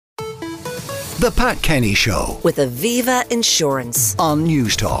The Pat Kenny Show with Aviva Insurance on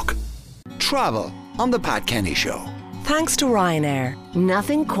News Talk. Travel on The Pat Kenny Show. Thanks to Ryanair.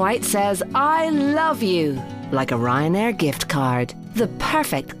 Nothing quite says I love you like a Ryanair gift card. The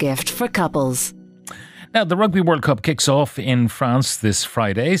perfect gift for couples. Now, the Rugby World Cup kicks off in France this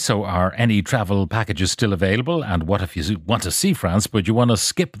Friday, so are any travel packages still available? And what if you want to see France, but you want to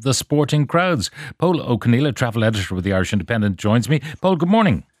skip the sporting crowds? Pól Ó Conghaile, travel editor with the Irish Independent, joins me. Pól, good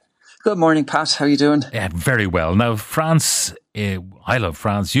morning. Good morning, Pat. How are you doing? Yeah, very well. Now, France, I love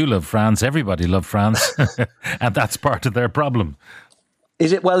France, you love France, everybody loves France, and that's part of their problem.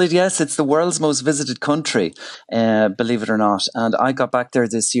 Yes, it's the world's most visited country, believe it or not. And I got back there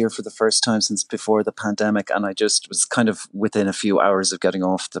this year for the first time since before the pandemic, and I just was kind of within a few hours of getting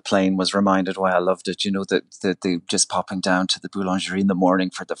off the plane was reminded why I loved it. You know, the just popping down to the boulangerie in the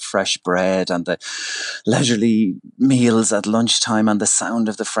morning for the fresh bread and the leisurely meals at lunchtime and the sound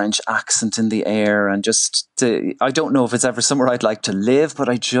of the French accent in the air and just I don't know if it's ever somewhere I'd like to live, but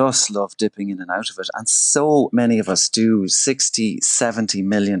I just love dipping in and out of it. And so many of us do. 60, 70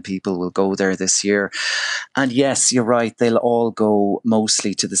 million people will go there this year. And yes, you're right. They'll all go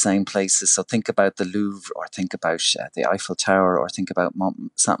mostly to the same places. So think about the Louvre or think about the Eiffel Tower or think about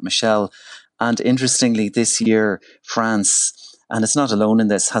Mont Saint-Michel. And interestingly, this year, France, and it's not alone in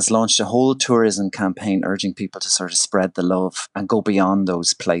this, has launched a whole tourism campaign urging people to sort of spread the love and go beyond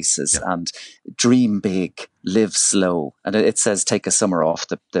those places and dream big, live slow. And it says take a summer off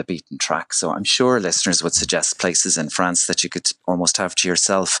the beaten track. So I'm sure listeners would suggest places in France that you could almost have to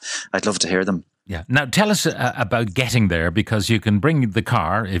yourself. I'd love to hear them. Yeah. Now, tell us about getting there, because you can bring the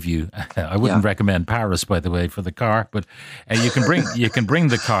car if you. I wouldn't recommend Paris, by the way, for the car, but you can bring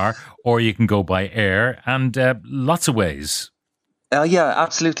the car, or you can go by air, and lots of ways. Yeah,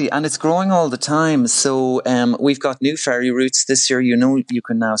 absolutely. And it's growing all the time. So we've got new ferry routes this year. You know, you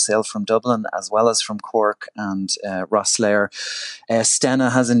can now sail from Dublin as well as from Cork and Rosslare.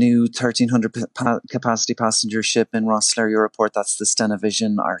 Stena has a new 1,300 capacity passenger ship in Rosslare Europort. That's the Stena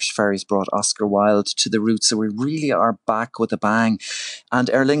Vision. Irish Ferries brought Oscar Wilde to the route. So we really are back with a bang. And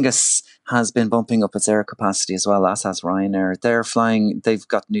Aer Lingus has been bumping up its air capacity as well, as has Ryanair. They've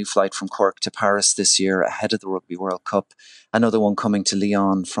got a new flight from Cork to Paris this year ahead of the Rugby World Cup. Another one coming to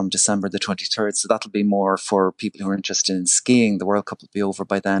Lyon from December the 23rd. So that'll be more for people who are interested in skiing. The World Cup will be over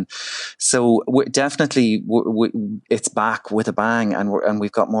by then. So definitely it's back with a bang, and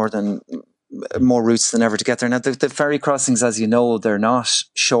we've got more routes than ever to get there. Now, the ferry crossings, as you know, they're not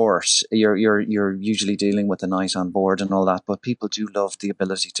short. You're usually dealing with a night on board and all that, but people do love the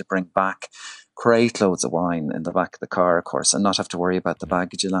ability to bring back crate loads of wine in the back of the car, of course, and not have to worry about the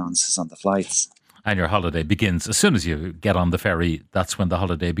baggage allowances on the flights. And your holiday begins as soon as you get on the ferry. That's when the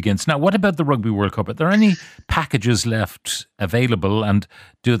holiday begins. Now, what about the Rugby World Cup? Are there any packages left available, and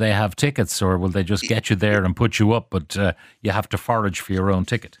do they have tickets, or will they just get you there and put you up, but you have to forage for your own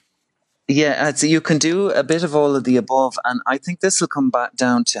ticket? Yeah, so you can do a bit of all of the above, and I think this will come back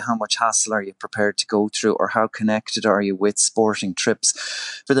down to how much hassle are you prepared to go through, or how connected are you with sporting trips.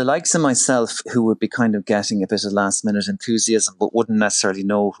 For the likes of myself, who would be kind of getting a bit of last minute enthusiasm but wouldn't necessarily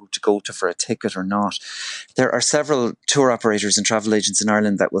know who to go to for a ticket or not, there are several tour operators and travel agents in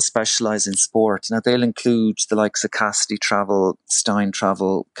Ireland that will specialise in sport. Now, they'll include the likes of Cassidy Travel, Stein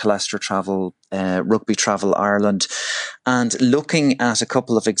Travel, Calestra Travel, Rugby Travel Ireland. And looking at a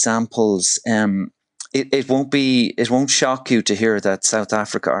couple of examples, it won't shock you to hear that South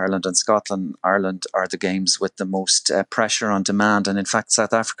Africa, Ireland and Scotland, Ireland are the games with the most pressure on demand. And in fact,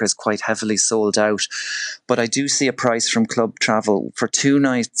 South Africa is quite heavily sold out. But I do see a price from Club Travel for 2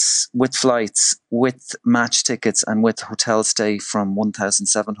 nights with flights, with match tickets and with hotel stay from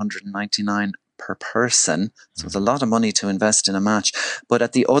 $1,799 per person. So it's a lot of money to invest in a match. But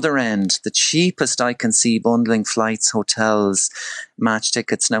at the other end, the cheapest I can see bundling flights, hotels, match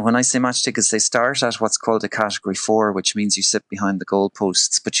tickets. Now, when I say match tickets, they start at what's called a category 4, which means you sit behind the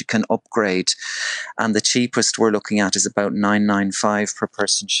goalposts, but you can upgrade. And the cheapest we're looking at is about $995 per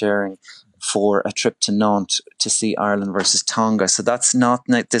person sharing for a trip to Nantes to see Ireland versus Tonga. So that's not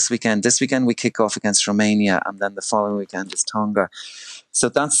this weekend. This weekend we kick off against Romania, and then the following weekend is Tonga. So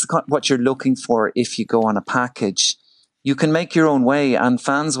that's what you're looking for if you go on a package. You can make your own way, and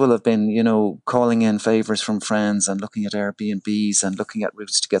fans will have been, calling in favours from friends and looking at Airbnbs and looking at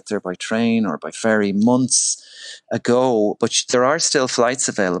routes to get there by train or by ferry months ago. But there are still flights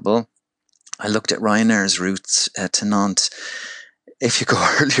available. I looked at Ryanair's routes to Nantes. If you go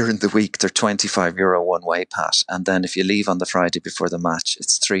earlier in the week, they're €25 one way, Pat. And then if you leave on the Friday before the match,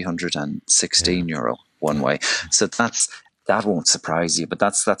 it's €316 one way. So that's that won't surprise you, but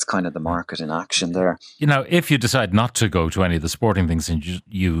that's kind of the market in action there. You know, if you decide not to go to any of the sporting things and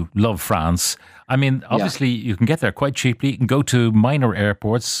you love France, I mean, obviously you can get there quite cheaply. You can go to minor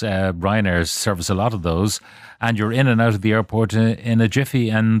airports. Ryanair service a lot of those, and you're in and out of the airport in a jiffy.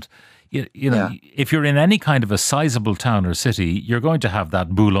 And you know, if you're in any kind of a sizable town or city, you're going to have that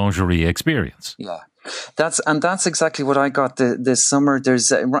boulangerie experience. Yeah, that's exactly what I got this summer.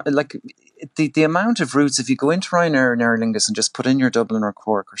 There's the amount of routes, if you go into Ryanair and Aer Lingus and just put in your Dublin or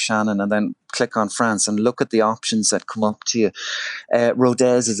Cork or Shannon and then click on France and look at the options that come up to you.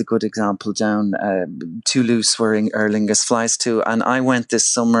 Rodez is a good example down. Toulouse, where Aer Lingus flies to. And I went this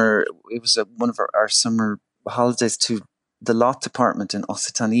summer, it was one of our summer holidays, to the lot department in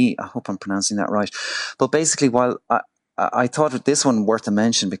Occitanie. I hope I'm pronouncing that right. But basically, while I thought this one worth a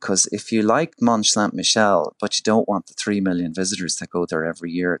mention, because if you like Mont Saint-Michel, but you don't want the 3 million visitors that go there every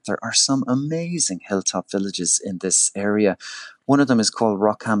year, there are some amazing hilltop villages in this area. One of them is called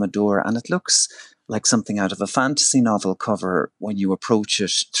Rocamadour, and it looks like something out of a fantasy novel cover when you approach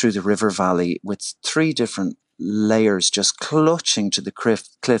it through the river valley, with 3 different layers just clutching to the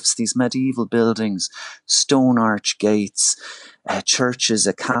cliffs, these medieval buildings, stone arch gates, churches,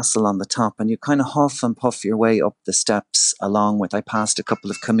 a castle on the top, and you kind of huff and puff your way up the steps along with. I passed a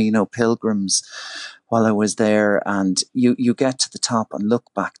couple of Camino pilgrims while I was there, and you get to the top and look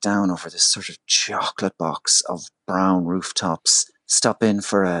back down over this sort of chocolate box of brown rooftops, stop in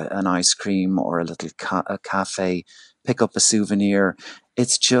for an ice cream or a little cafe, pick up a souvenir.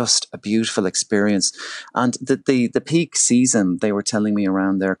 It's just a beautiful experience. And the peak season, they were telling me,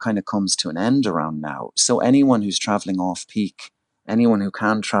 around there kind of comes to an end around now. So anyone who's travelling off peak, anyone who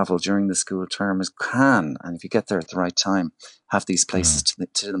can travel during the school term can, and if you get there at the right time, have these places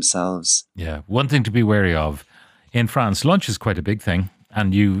to themselves. Yeah. One thing to be wary of in France, lunch is quite a big thing.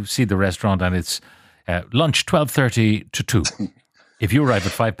 And you see the restaurant and it's lunch 12:30 to 2. If you arrive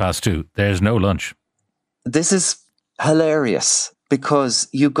at 2:05, there's no lunch. This is hilarious, because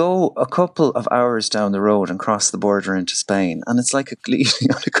you go a couple of hours down the road and cross the border into Spain, and it's like a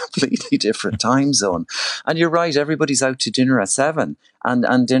completely different time zone. And you're right, everybody's out to dinner at 7,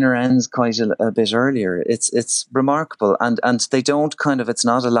 and dinner ends quite a bit earlier. It's remarkable, and they don't it's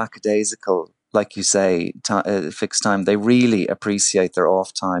not a lackadaisical, like you say, fixed time. They really appreciate their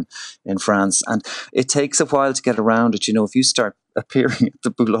off time in France, and it takes a while to get around it. You know, if you start appearing at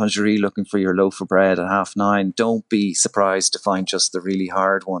the boulangerie looking for your loaf of bread at 9:30, don't be surprised to find just the really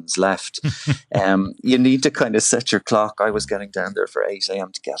hard ones left. You need to kind of set your clock. I was getting down there for 8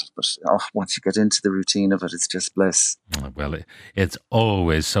 a.m. to get it, but once you get into the routine of it, it's just bliss. Well, it's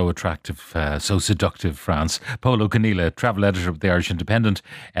always so attractive, so seductive, France. Pól Ó Conghaile, travel editor of the Irish Independent,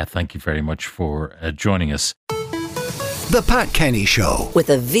 thank you very much for joining us. The Pat Kenny Show with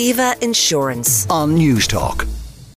Aviva Insurance on News Talk.